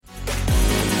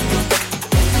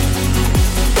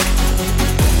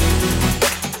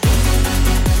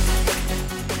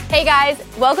guys,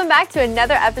 welcome back to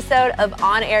another episode of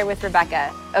On Air with Rebecca.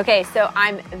 Okay, so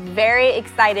I'm very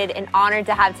excited and honored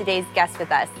to have today's guest with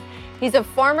us. He's a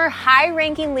former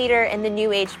high-ranking leader in the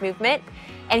New Age movement,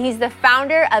 and he's the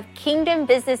founder of Kingdom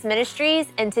Business Ministries,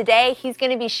 and today he's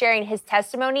going to be sharing his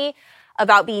testimony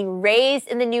about being raised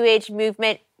in the New Age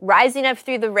movement, rising up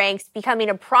through the ranks, becoming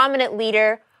a prominent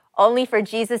leader, only for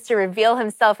Jesus to reveal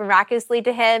himself miraculously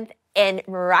to him and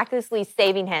miraculously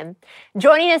saving him.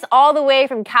 Joining us all the way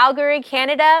from Calgary,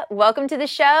 Canada, welcome to the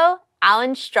show,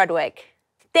 Alan Strudwick.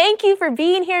 Thank you for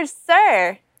being here,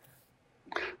 sir.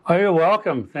 Oh, you're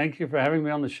welcome. Thank you for having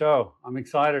me on the show. I'm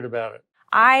excited about it.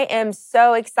 I am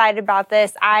so excited about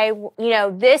this.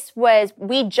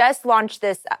 We just launched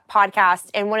this podcast,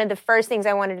 and one of the first things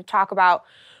I wanted to talk about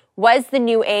was the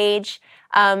New Age.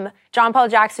 John Paul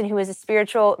Jackson, who was a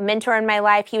spiritual mentor in my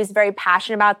life, he was very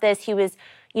passionate about this. He was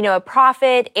a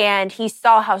prophet, and he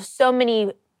saw how so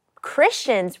many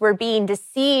Christians were being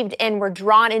deceived and were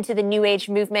drawn into the New Age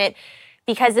movement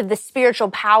because of the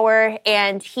spiritual power.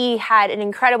 And he had an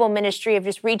incredible ministry of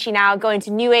just reaching out, going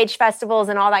to New Age festivals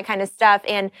and all that kind of stuff.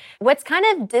 And what's kind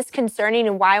of disconcerting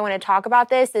and why I want to talk about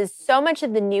this is so much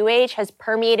of the New Age has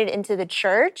permeated into the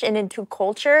church and into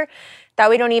culture that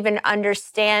we don't even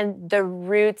understand the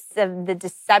roots of the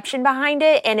deception behind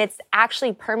it. And it's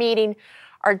actually permeating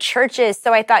our churches.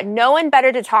 So I thought no one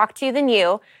better to talk to than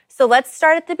you. So let's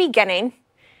start at the beginning.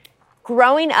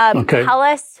 Growing up, Okay. Tell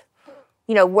us,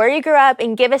 where you grew up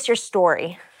and give us your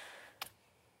story.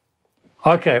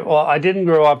 Okay. Well, I didn't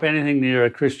grow up anything near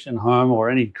a Christian home or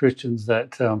any Christians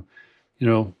that,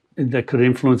 that could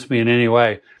influence me in any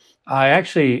way. I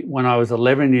actually, when I was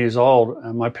 11 years old,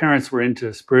 my parents were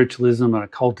into spiritualism and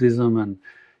occultism and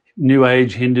New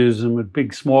Age Hinduism, a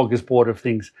big smorgasbord of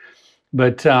things.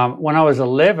 But when I was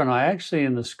 11, I actually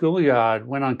in the schoolyard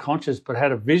went unconscious, but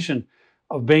had a vision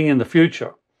of being in the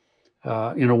future,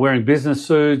 wearing business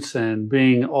suits and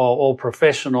being all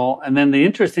professional. And then the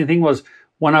interesting thing was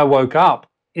when I woke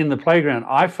up in the playground,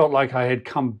 I felt like I had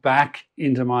come back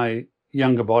into my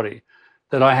younger body,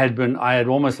 that I had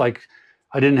almost like,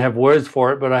 I didn't have words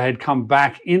for it, but I had come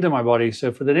back into my body.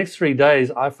 So for the next 3 days,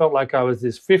 I felt like I was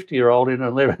this 50-year-old in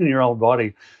an 11-year-old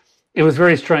body. It was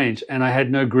very strange, and I had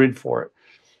no grid for it.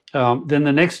 Then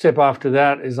the next step after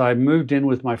that is I moved in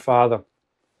with my father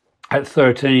at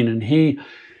 13, and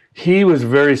he was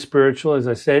very spiritual, as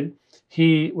I said.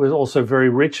 He was also a very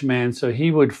rich man, so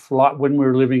he would fly, when we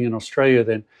were living in Australia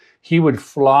then, he would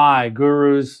fly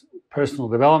gurus, personal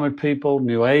development people,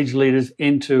 New Age leaders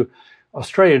into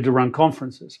Australia to run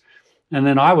conferences. And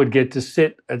then I would get to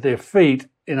sit at their feet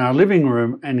in our living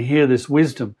room and hear this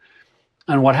wisdom.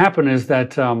 And what happened is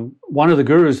that one of the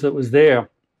gurus that was there,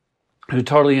 who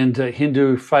totally into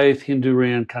Hindu faith, Hindu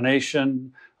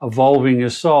reincarnation, evolving your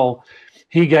soul,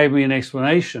 he gave me an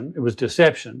explanation. It was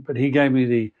deception, but he gave me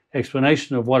the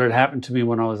explanation of what had happened to me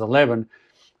when I was 11,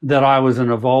 that I was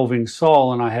an evolving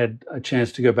soul and I had a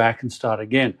chance to go back and start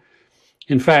again.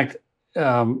 In fact,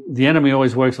 the enemy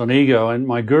always works on ego, and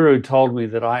my guru told me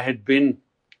that I had been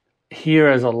here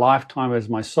as a lifetime as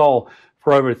my soul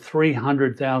for over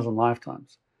 300,000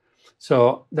 lifetimes.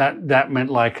 So that meant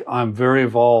like I'm very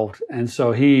evolved. And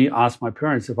so he asked my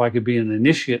parents if I could be an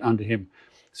initiate under him.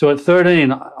 So at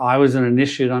 13, I was an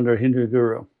initiate under a Hindu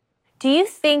guru. Do you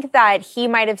think that he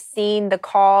might have seen the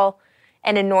call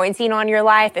and anointing on your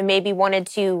life and maybe wanted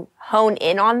to hone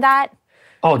in on that?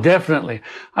 Oh, definitely.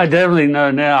 I definitely know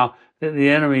now that the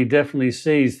enemy definitely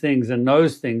sees things and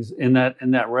knows things in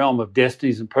that realm of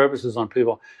destinies and purposes on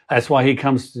people. That's why he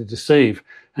comes to deceive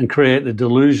and create the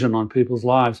delusion on people's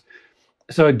lives.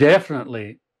 So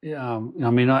definitely,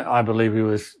 I believe he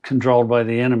was controlled by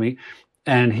the enemy,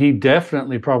 and he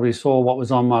definitely probably saw what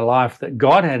was on my life that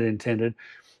God had intended,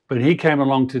 but he came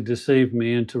along to deceive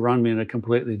me and to run me in a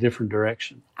completely different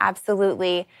direction.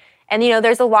 Absolutely. And,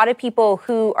 there's a lot of people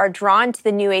who are drawn to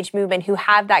the New Age movement who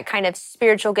have that kind of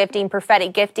spiritual gifting,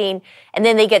 prophetic gifting, and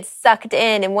then they get sucked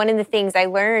in. And one of the things I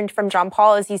learned from John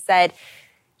Paul is he said,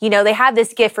 they have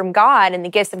this gift from God and the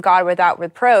gifts of God without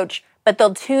reproach, but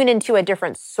they'll tune into a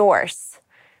different source.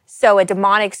 So a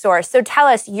demonic source. So tell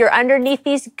us, you're underneath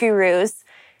these gurus,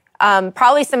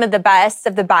 probably some of the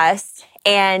best,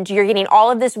 and you're getting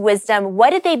all of this wisdom.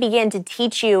 What did they begin to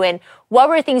teach you, and what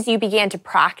were things you began to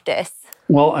practice?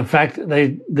 Well, in fact,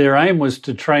 their aim was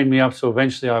to train me up so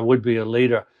eventually I would be a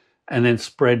leader and then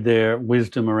spread their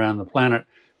wisdom around the planet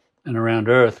and around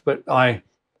Earth. But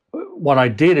what I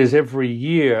did is every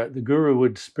year the guru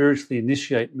would spiritually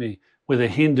initiate me with a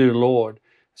Hindu lord.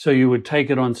 So you would take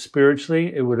it on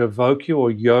spiritually, it would evoke you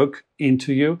or yoke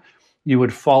into you. You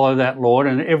would follow that lord.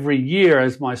 And every year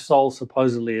as my soul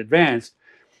supposedly advanced,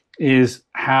 is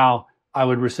how I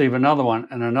would receive another one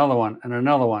and another one and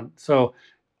another one. So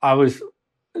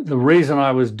the reason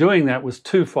I was doing that was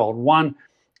twofold. One,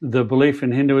 the belief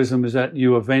in Hinduism is that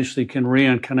you eventually can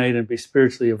reincarnate and be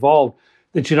spiritually evolved,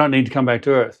 that you don't need to come back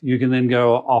to earth. You can then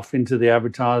go off into the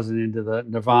avatars and into the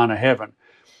nirvana heaven.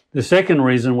 The second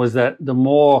reason was that the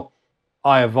more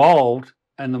I evolved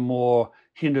and the more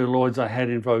Hindu lords I had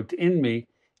invoked in me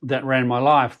that ran my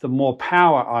life, the more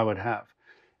power I would have,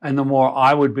 and the more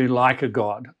I would be like a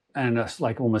god, and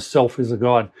like almost self as a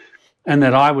god, and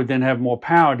that I would then have more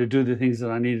power to do the things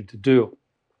that I needed to do.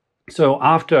 So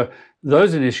after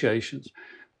those initiations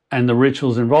and the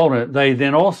rituals involved in it, they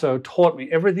then also taught me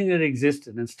everything that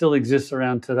existed and still exists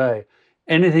around today,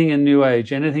 anything in New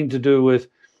Age, anything to do with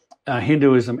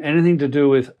Hinduism, anything to do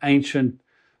with ancient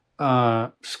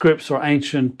scripts or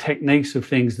ancient techniques of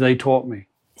things, they taught me.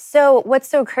 So what's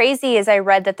so crazy is I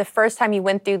read that the first time you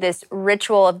went through this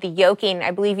ritual of the yoking,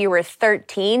 I believe you were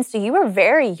 13, so you were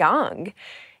very young.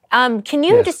 Can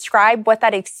you describe what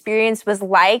that experience was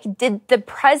like? Did the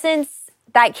presence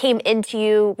that came into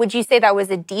you, would you say that was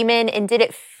a demon? And did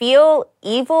it feel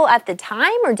evil at the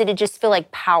time, or did it just feel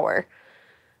like power?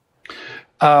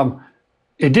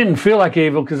 It didn't feel like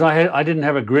evil because I didn't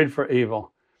have a grid for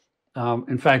evil.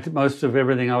 In fact, most of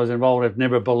everything I was involved with, I've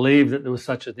never believed that there was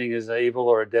such a thing as evil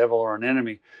or a devil or an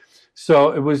enemy.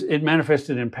 So it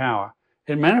manifested in power.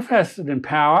 It manifested in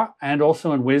power and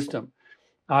also in wisdom.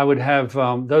 I would have,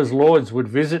 those lords would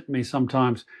visit me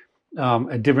sometimes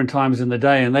at different times in the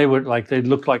day, and they'd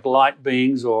look like light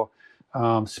beings or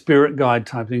spirit guide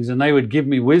type things, and they would give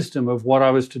me wisdom of what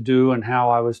I was to do and how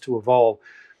I was to evolve.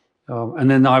 And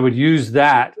then I would use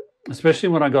that, especially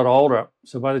when I got older.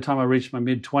 So by the time I reached my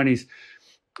mid-20s,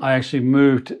 I actually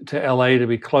moved to LA to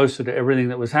be closer to everything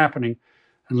that was happening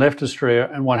and left Australia.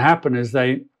 And what happened is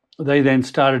they then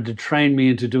started to train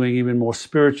me into doing even more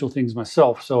spiritual things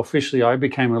myself. So officially I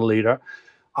became a leader.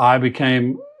 I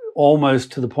became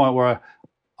almost to the point where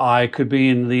I could be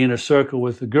in the inner circle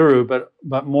with the guru,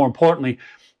 but more importantly,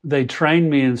 they trained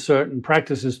me in certain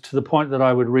practices to the point that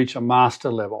I would reach a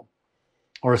master level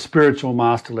or a spiritual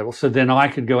master level. So then I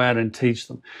could go out and teach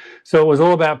them. So it was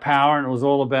all about power, and it was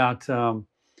all about,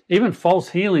 even false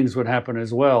healings would happen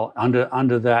as well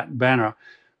under that banner.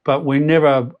 But we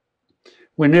never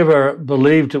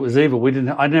believed it was evil.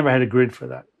 I never had a grid for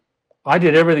that. I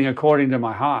did everything according to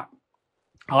my heart.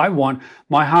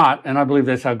 My heart, and I believe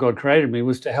that's how God created me,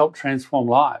 was to help transform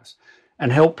lives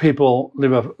and help people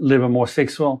live a more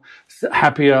sexual,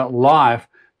 happier life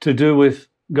to do with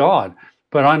God.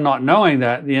 But I'm not knowing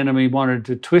that, the enemy wanted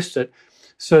to twist it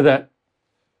so that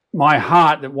my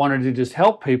heart that wanted to just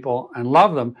help people and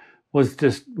love them was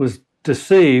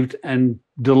deceived and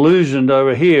delusioned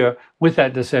over here with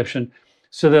that deception,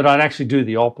 so that I'd actually do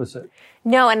the opposite.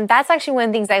 No, and that's actually one of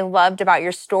the things I loved about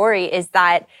your story is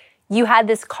that you had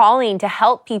this calling to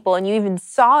help people, and you even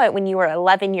saw it when you were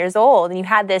 11 years old, and you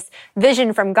had this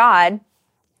vision from God,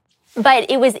 but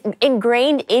it was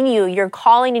ingrained in you, your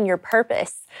calling and your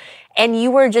purpose. And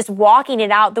you were just walking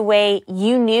it out the way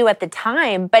you knew at the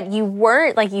time, but you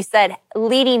weren't, like you said,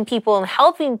 leading people and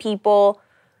helping people,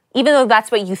 even though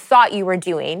that's what you thought you were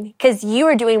doing, because you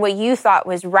were doing what you thought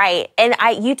was right. And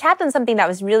you tapped on something that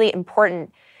was really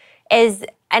important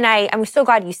and I'm so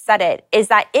glad you said it, is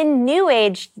that in New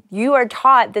Age, you are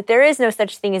taught that there is no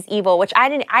such thing as evil, which I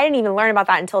didn't even learn about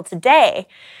that until today,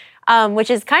 which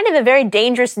is kind of a very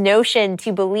dangerous notion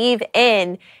to believe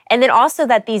in. And then also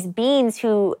that these beings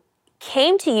who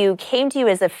came to you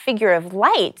as a figure of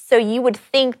light. So you would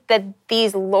think that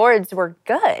these lords were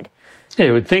good. Yeah,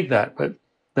 you would think that, but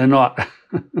they're not.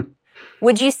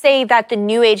 Would you say that the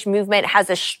New Age movement has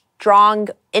a strong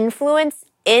influence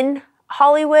in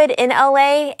Hollywood, in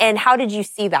LA? And how did you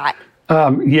see that?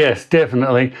 Yes,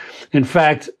 definitely. In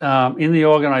fact, in the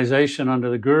organization under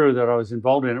the guru that I was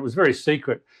involved in, it was very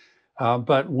secret.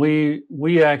 But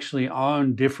we actually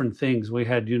owned different things. We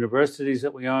had universities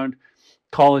that we owned,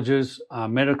 colleges,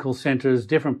 medical centers,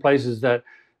 different places that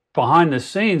behind the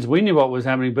scenes, we knew what was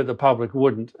happening, but the public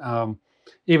wouldn't.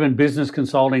 Even business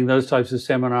consulting, those types of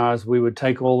seminars, we would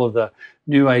take all of the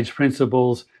New Age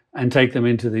principles and take them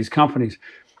into these companies.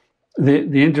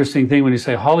 The interesting thing when you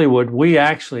say Hollywood, we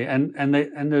actually, and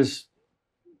there's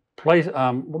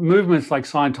movements like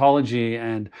Scientology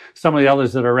and some of the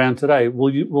others that are around today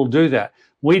will do that.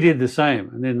 We did the same.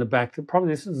 And then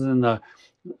this is in the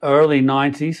early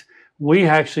 90s, we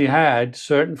actually had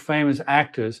certain famous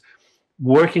actors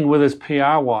working with us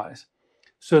PR-wise,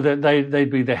 so that they'd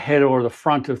be the head or the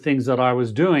front of things that I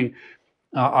was doing.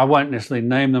 I won't necessarily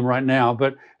name them right now,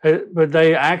 but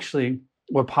they actually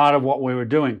were part of what we were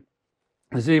doing.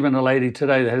 There's even a lady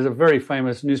today that has a very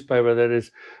famous newspaper that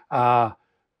is, I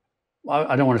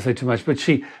don't want to say too much, but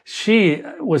she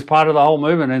was part of the whole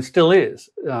movement and still is,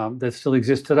 that still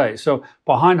exists today. So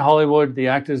behind Hollywood, the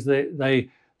actors, they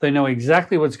know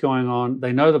exactly what's going on.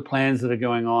 They know the plans that are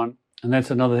going on. And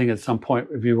that's another thing at some point,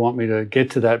 if you want me to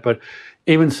get to that. But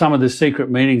even some of the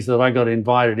secret meetings that I got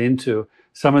invited into,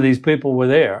 some of these people were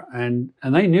there and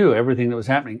they knew everything that was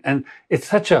happening. And it's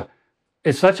such a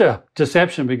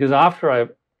deception, because after I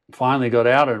finally got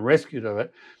out and rescued of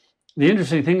it, the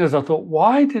interesting thing is I thought,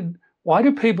 why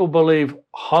do people believe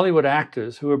Hollywood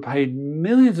actors who are paid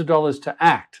millions of dollars to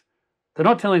act? They're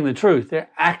not telling the truth,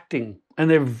 they're acting, and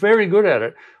they're very good at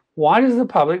it. Why does the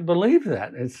public believe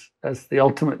that? That's the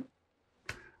ultimate.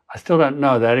 I still don't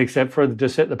know that, except for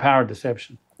the power of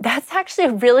deception. That's actually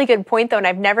a really good point, though, and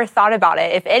I've never thought about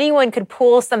it. If anyone could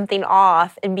pull something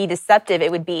off and be deceptive,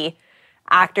 it would be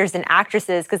actors and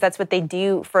actresses, because that's what they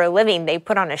do for a living. They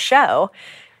put on a show.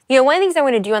 You know, one of the things I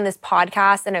want to do on this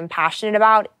podcast and I'm passionate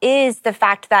about is the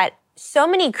fact that so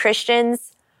many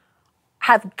Christians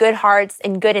have good hearts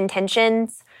and good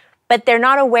intentions, but they're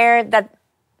not aware that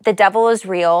the devil is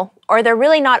real, or they're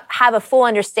really not have a full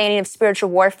understanding of spiritual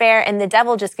warfare, and the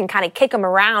devil just can kind of kick them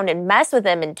around and mess with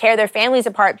them and tear their families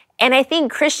apart. And I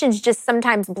think Christians just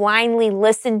sometimes blindly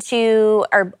listen to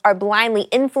or are blindly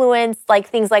influenced, like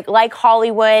things like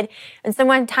Hollywood. And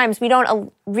sometimes we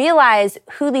don't realize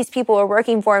who these people are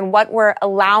working for and what we're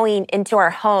allowing into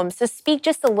our homes. So speak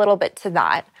just a little bit to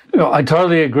that. You know, I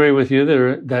totally agree with you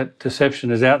that deception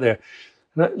is out there.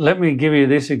 Let me give you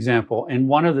this example. In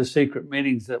one of the secret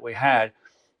meetings that we had,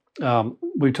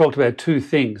 we talked about two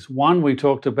things. One, we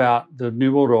talked about the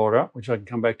New World Order, which I can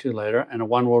come back to later, and a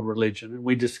one world religion. And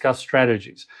we discussed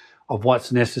strategies of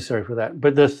what's necessary for that.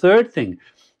 But the third thing,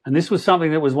 and this was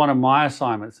something that was one of my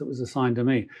assignments that was assigned to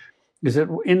me, is that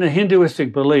in the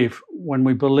Hinduistic belief, when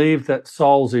we believe that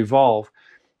souls evolve,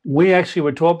 we actually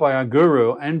were taught by our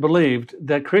guru and believed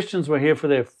that Christians were here for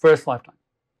their first lifetime.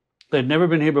 They'd never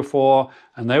been here before,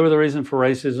 and they were the reason for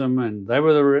racism, and they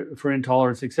were for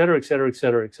intolerance, et cetera, et cetera, et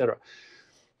cetera, et cetera.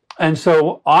 And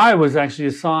so I was actually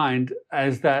assigned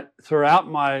as that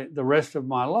throughout the rest of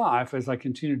my life, as I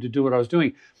continued to do what I was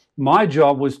doing. My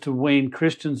job was to wean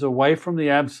Christians away from the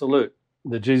absolute,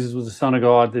 that Jesus was the Son of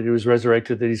God, that he was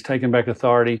resurrected, that he's taken back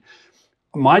authority.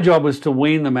 My job was to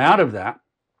wean them out of that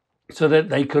so that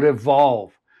they could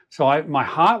evolve. So my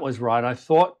heart was right. I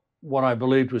thought what I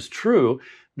believed was true,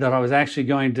 that I was actually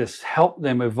going to help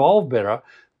them evolve better.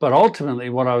 But ultimately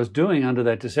what I was doing under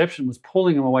that deception was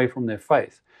pulling them away from their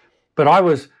faith. But I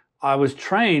was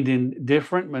trained in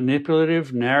different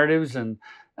manipulative narratives and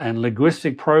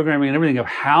linguistic programming and everything of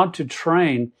how to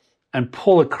train and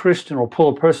pull a Christian or pull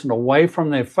a person away from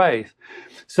their faith,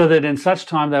 so that in such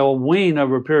time they will wean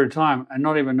over a period of time and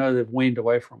not even know they've weaned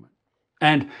away from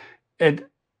it. And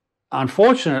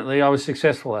unfortunately, I was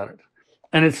successful at it.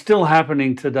 And it's still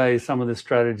happening today, some of the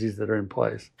strategies that are in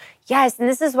place. Yes, and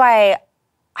this is why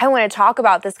I want to talk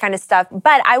about this kind of stuff.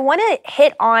 But I want to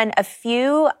hit on a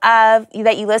few of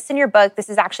that you list in your book. This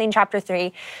is actually in chapter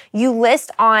 3. You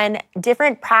list on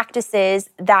different practices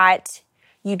that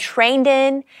you trained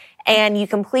in and you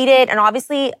completed. And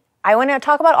obviously, I want to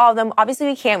talk about all of them. Obviously,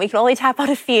 we can't. We can only tap on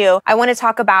a few. I want to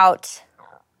talk about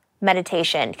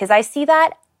meditation, because I see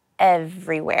that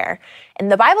everywhere.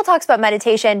 And the Bible talks about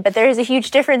meditation, but there is a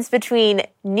huge difference between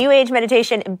New Age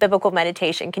meditation and biblical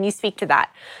meditation. Can you speak to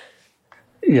that?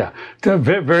 Yeah, a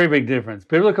very big difference.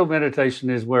 Biblical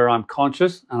meditation is where I'm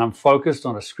conscious and I'm focused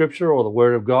on a scripture or the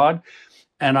Word of God,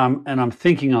 and I'm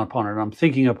thinking upon it. I'm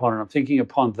thinking upon it. I'm thinking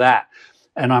upon that,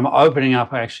 and I'm opening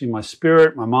up actually my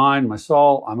spirit, my mind, my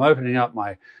soul. I'm opening up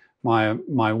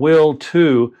my will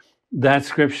to that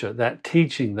scripture, that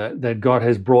teaching that God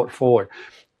has brought forward.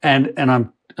 And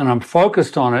I'm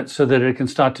focused on it so that it can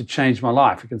start to change my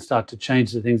life. It can start to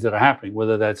change the things that are happening,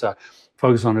 whether that's a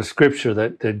focus on a scripture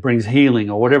that brings healing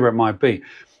or whatever it might be.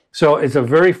 So it's a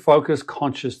very focused,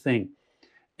 conscious thing.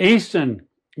 Eastern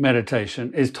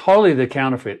meditation is totally the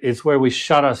counterfeit. It's where we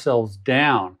shut ourselves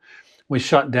down. We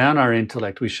shut down our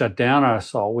intellect. We shut down our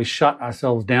soul. We shut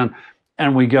ourselves down,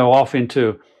 and we go off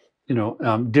into,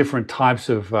 different types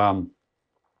of,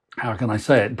 how can I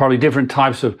say it? Probably different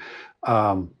types of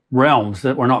realms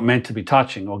that we're not meant to be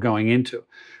touching or going into.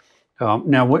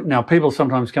 Now people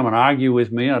sometimes come and argue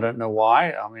with me. I don't know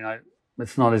why. I mean,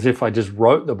 it's not as if I just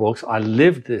wrote the books. I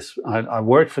lived this. I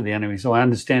worked for the enemy, so I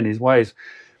understand his ways.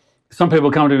 Some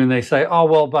people come to me and they say, "Oh,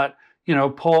 well, but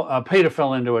Peter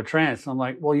fell into a trance." I'm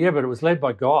like, "Well, yeah, but it was led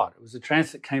by God. It was a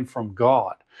trance that came from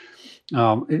God.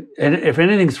 And if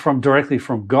anything's directly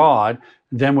from God,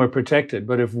 then we're protected.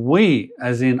 But if we,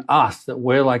 as in us, that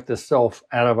we're like the self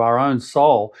out of our own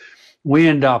soul, we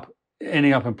ending up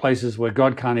in places where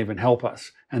God can't even help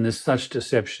us, and there's such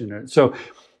deception in it. So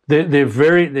they're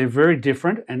very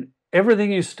different, and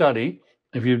everything you study,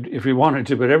 if you wanted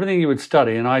to, but everything you would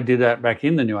study, and I did that back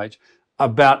in the New Age,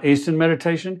 about Eastern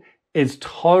meditation, it's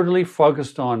totally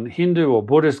focused on Hindu or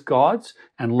Buddhist gods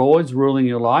and lords ruling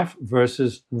your life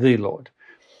versus the Lord.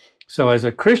 So as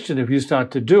a Christian, if you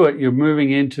start to do it, you're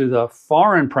moving into the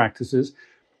foreign practices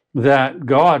that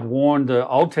God warned the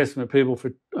Old Testament people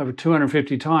for over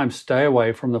 250 times, stay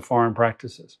away from the foreign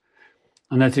practices.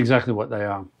 And that's exactly what they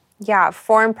are. Yeah,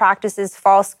 foreign practices,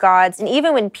 false gods. And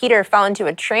even when Peter fell into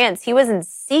a trance, he wasn't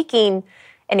seeking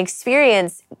an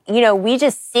experience. We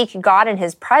just seek God in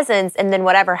his presence, and then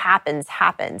whatever happens,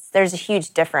 happens. There's a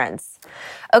huge difference.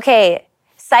 Okay,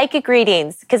 psychic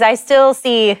readings, because I still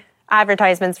see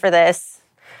advertisements for this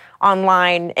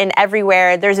online and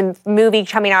everywhere. There's a movie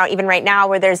coming out even right now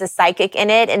where there's a psychic in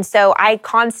it. And so I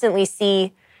constantly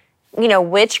see,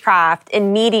 witchcraft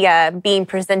in media being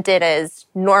presented as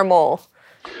normal.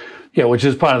 Yeah, which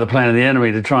is part of the plan of the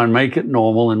enemy, to try and make it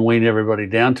normal and wean everybody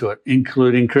down to it,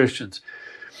 including Christians.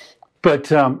 But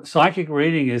psychic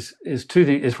reading is two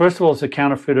things. First of all, it's a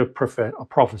counterfeit of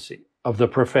prophecy, of the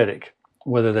prophetic,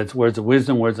 whether that's words of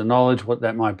wisdom, words of knowledge, what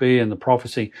that might be, and the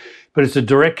prophecy. But it's a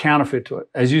direct counterfeit to it.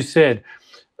 As you said,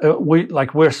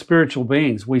 we're spiritual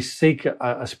beings. We seek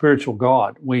a spiritual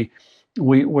God.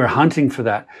 We're hunting for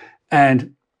that,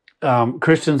 and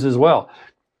Christians as well,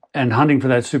 and hunting for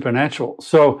that supernatural.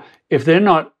 So if they're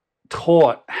not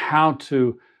taught how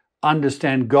to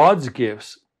understand God's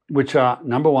gifts, which are,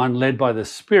 number one, led by the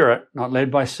Spirit, not led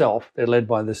by self, they're led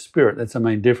by the Spirit. That's the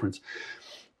main difference.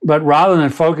 But rather than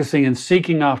focusing and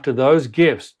seeking after those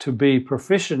gifts to be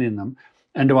proficient in them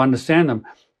and to understand them,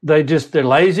 they're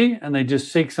lazy and they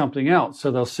just seek something else. So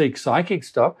they'll seek psychic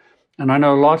stuff. And I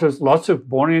know lots of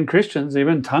born-again Christians,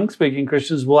 even tongue-speaking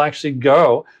Christians, will actually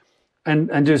go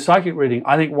and do psychic reading.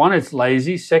 I think, one, it's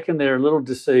lazy. Second, they're a little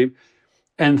deceived.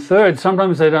 And third,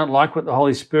 sometimes they don't like what the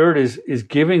Holy Spirit is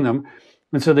giving them.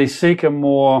 And so they seek it's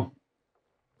more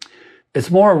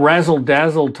a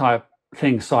razzle-dazzle type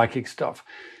thing, psychic stuff.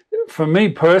 For me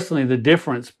personally, the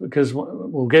difference, because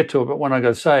we'll get to it, but when I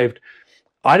got saved,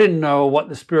 I didn't know what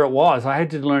the Spirit was. I had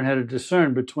to learn how to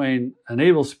discern between an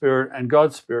evil spirit and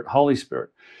God's Spirit, Holy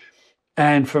Spirit.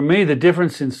 And for me, the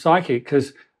difference in psychic,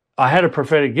 because I had a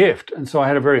prophetic gift, and so I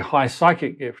had a very high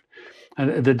psychic gift,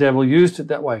 and the devil used it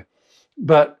that way.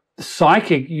 But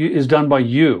psychic is done by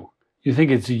you. You think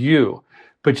it's you,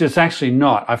 but it's actually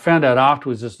not. I found out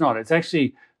afterwards it's not. It's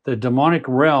actually the demonic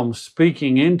realm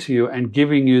speaking into you and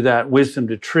giving you that wisdom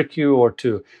to trick you or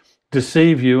to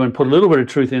deceive you and put a little bit of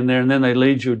truth in there, and then they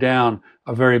lead you down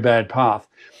a very bad path.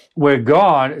 Where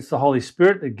God, it's the Holy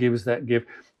Spirit that gives that gift,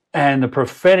 and the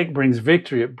prophetic brings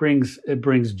victory. It brings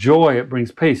joy. It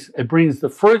brings peace. It brings the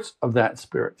fruits of that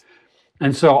Spirit.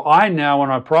 And so I now,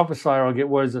 when I prophesy or I get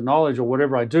words of knowledge or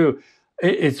whatever I do,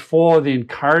 it's for the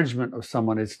encouragement of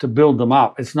someone. It's to build them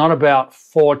up. It's not about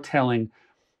foretelling,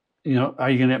 are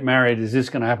you going to get married? Is this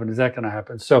going to happen? Is that going to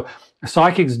happen? So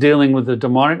psychic's dealing with the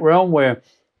demonic realm, where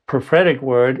prophetic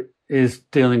word is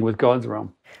dealing with God's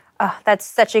realm. Oh, that's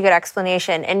such a good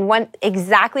explanation. And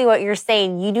exactly what you're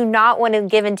saying, you do not want to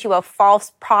give into a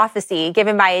false prophecy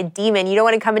given by a demon. You don't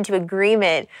want to come into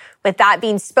agreement with that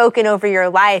being spoken over your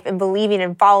life and believing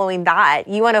and following that.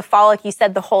 You want to follow, like you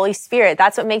said, the Holy Spirit.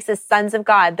 That's what makes us sons of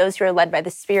God, those who are led by the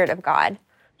Spirit of God.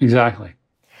 Exactly.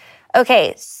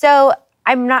 Okay, so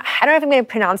I don't know if I'm going to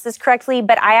pronounce this correctly,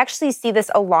 but I actually see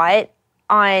this a lot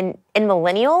in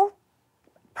millennial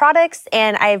products,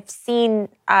 and I've seen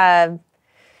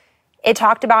it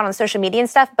talked about on social media and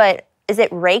stuff, but is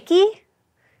it Reiki?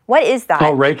 What is that?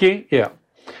 Oh, Reiki? Yeah.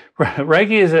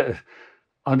 Reiki is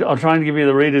I'll try and give you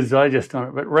the Reader's Digest on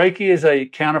it, but Reiki is a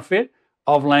counterfeit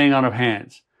of laying on of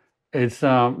hands. It's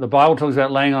the Bible talks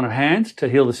about laying on of hands to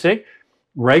heal the sick.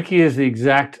 Reiki is the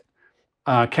exact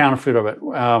counterfeit of it.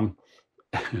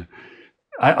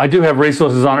 I do have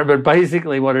resources on it, but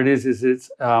basically what it is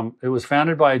it was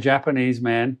founded by a Japanese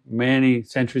man many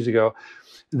centuries ago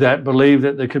that believed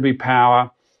that there could be power.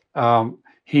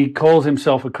 He calls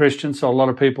himself a Christian, so a lot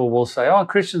of people will say, oh,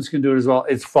 Christians can do it as well.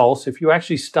 It's false. If you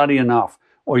actually study enough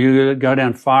or you go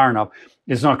down far enough,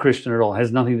 it's not Christian at all. It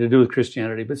has nothing to do with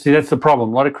Christianity. But see, that's the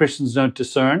problem. A lot of Christians don't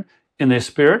discern in their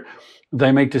spirit.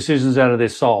 They make decisions out of their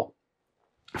soul.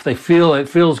 If they feel it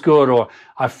feels good, or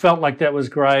I felt like that was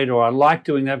great, or I like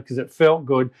doing that because it felt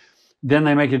good, then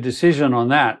they make a decision on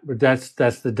that. But that's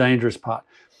the dangerous part.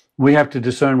 We have to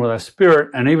discern with our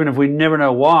spirit, and even if we never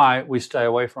know why, we stay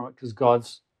away from it because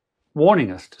God's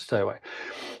warning us to stay away.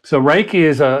 So Reiki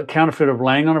is a counterfeit of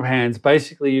laying on of hands.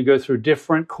 Basically, you go through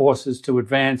different courses to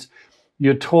advance.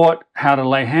 You're taught how to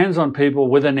lay hands on people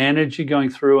with an energy going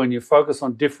through, and you focus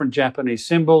on different Japanese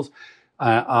symbols,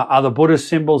 other Buddhist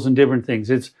symbols, and different things.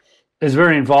 It's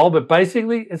very involved, but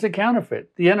basically it's a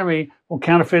counterfeit. The enemy will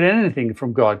counterfeit anything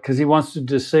from God because he wants to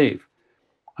deceive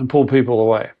and pull people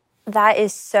away. That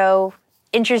is so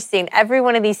interesting. Every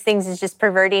one of these things is just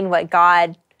perverting what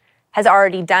God has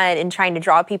already done and trying to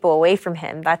draw people away from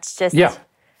him. That's just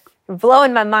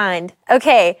blowing my mind.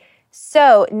 Okay,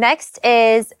 so next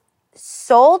is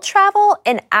soul travel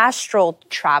and astral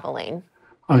traveling.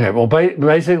 Okay, well,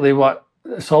 basically what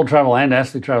soul travel and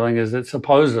astral traveling is that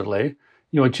supposedly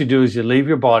what you do is you leave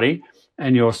your body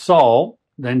and your soul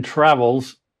then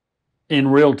travels in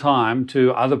real time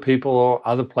to other people or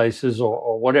other places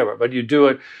or whatever. But you do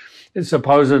it, it's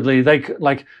supposedly,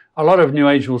 like a lot of New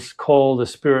Age will call the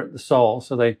spirit the soul.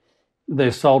 So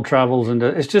their soul travels into,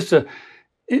 it's just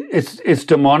it's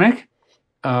demonic.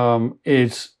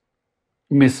 It's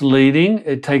misleading.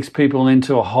 It takes people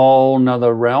into a whole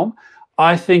nother realm.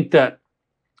 I think that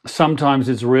sometimes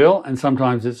it's real and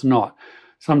sometimes it's not.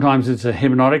 Sometimes it's a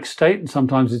hypnotic state and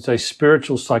sometimes it's a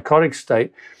spiritual psychotic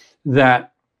state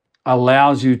that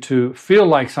allows you to feel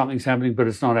like something's happening, but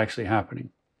it's not actually happening.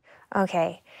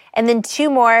 Okay. And then two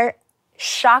more,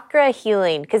 chakra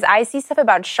healing, because I see stuff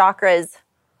about chakras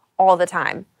all the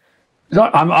time. No,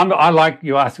 I like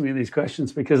you asking me these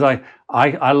questions because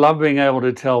I love being able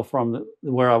to tell from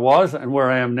where I was and where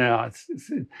I am now.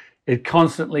 It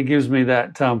constantly gives me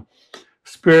that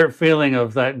spirit feeling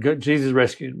of that Jesus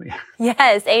rescued me.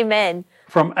 Yes, amen.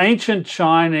 From ancient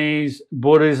Chinese,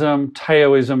 Buddhism,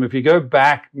 Taoism, if you go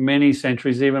back many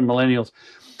centuries, even millennials,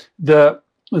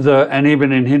 and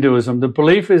even in Hinduism, the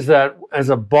belief is that as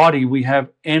a body we have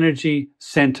energy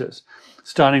centers,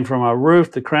 starting from our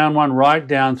roof, the crown one, right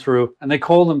down through, and they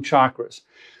call them chakras.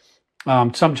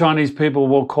 Some Chinese people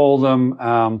will call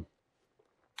them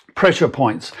pressure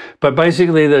points, but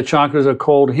basically the chakras are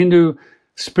called Hindu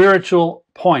spiritual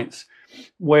points,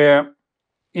 where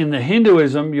in the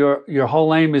Hinduism, your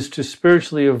whole aim is to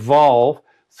spiritually evolve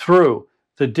through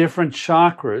the different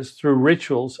chakras, through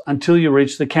rituals, until you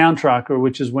reach the crown chakra,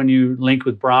 which is when you link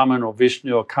with Brahman or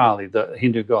Vishnu or Kali, the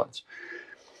Hindu gods.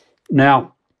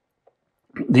 Now,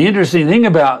 the interesting thing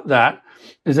about that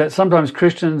is that sometimes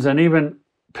Christians and even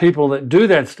people that do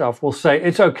that stuff will say,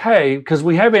 it's okay because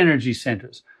we have energy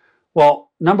centers. Well,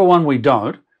 number one, we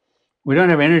don't. We don't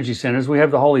have energy centers. We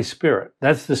have the Holy Spirit.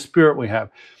 That's the spirit we have.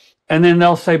 And then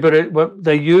they'll say, but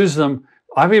they use them.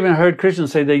 I've even heard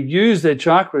Christians say they use their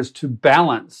chakras to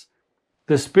balance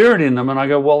the spirit in them. And I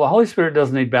go, well, the Holy Spirit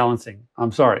doesn't need balancing.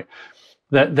 I'm sorry.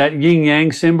 That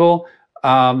yin-yang symbol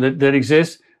that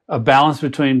exists, a balance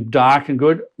between dark and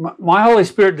good. My Holy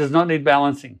Spirit does not need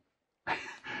balancing.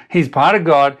 He's part of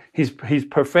God. He's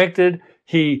perfected.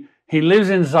 He lives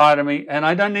inside of me, and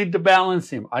I don't need to balance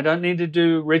him. I don't need to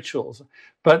do rituals.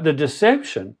 But the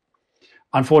deception,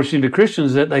 unfortunately, to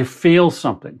Christians is that they feel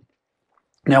something.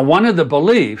 Now, one of the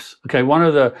beliefs, one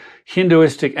of the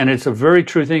Hinduistic, and it's a very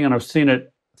true thing, and I've seen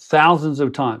it thousands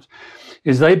of times,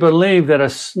 is they believe that a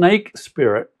snake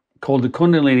spirit called the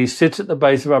Kundalini sits at the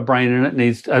base of our brain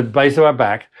and base of our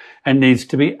back and needs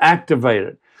to be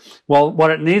activated. Well,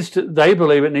 they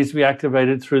believe it needs to be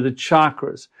activated through the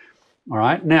chakras. All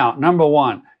right. Now, number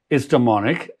one, it's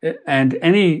demonic, and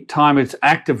any time it's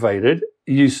activated,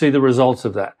 you see the results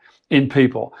of that in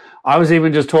people. I was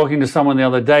even just talking to someone the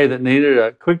other day that needed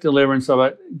a quick deliverance of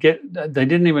it. They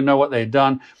didn't even know what they had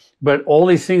done, but all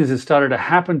these things had started to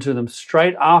happen to them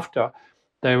straight after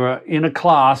they were in a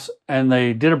class and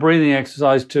they did a breathing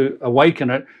exercise to awaken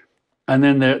it, and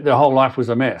then their whole life was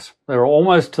a mess. They were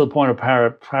almost to the point of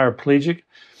paraplegic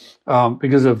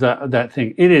because of that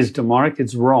thing. It is demonic.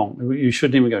 It's wrong. You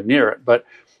shouldn't even go near it. But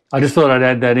I just thought I'd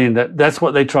add that in. That's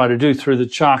what they try to do through the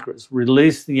chakras,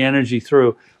 release the energy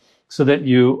through, so that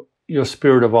your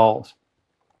spirit evolves.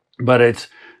 But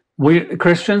we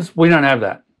Christians, we don't have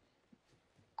that.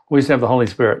 We just have the Holy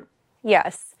Spirit.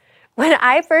 Yes. When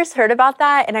I first heard about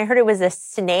that, and I heard it was a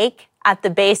snake at the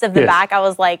base of the back, I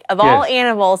was like, of all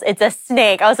animals, it's a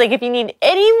snake. I was like, if you need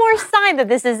any more sign that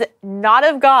this is not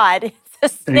of God, it's a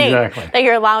snake that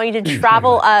you're allowing to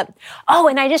travel up. Oh,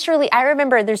 and I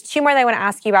remember there's two more that I want to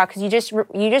ask you about, because you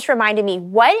just reminded me,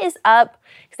 what is up?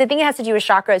 Because I think it has to do with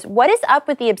chakras. What is up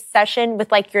with the obsession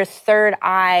with like your third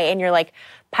eye and your like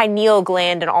pineal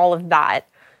gland and all of that?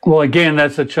 Well, again,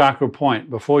 that's a chakra point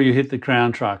before you hit the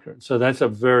crown chakra. So that's a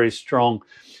very strong,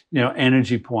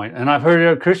 energy point. And I've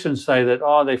heard Christians say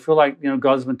that, they feel like,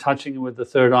 God's been touching them with the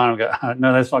third eye. And I go,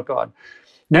 no, that's not God.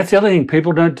 that's the other thing.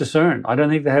 People don't discern. I don't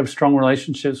think they have strong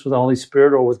relationships with the Holy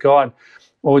Spirit or with God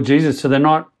or with Jesus. So they're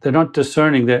not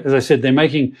discerning. As I said, they're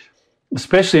making,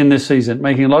 especially in this season,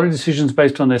 making a lot of decisions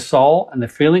based on their soul and their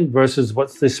feeling versus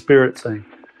what's their spirit saying.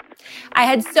 I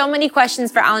had so many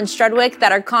questions for Alan Strudwick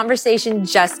that our conversation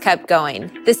just kept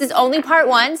going. This is only part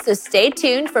 1, so stay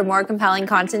tuned for more compelling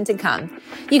content to come.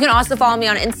 You can also follow me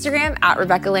on Instagram at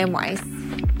Rebecca Lamb Weiss.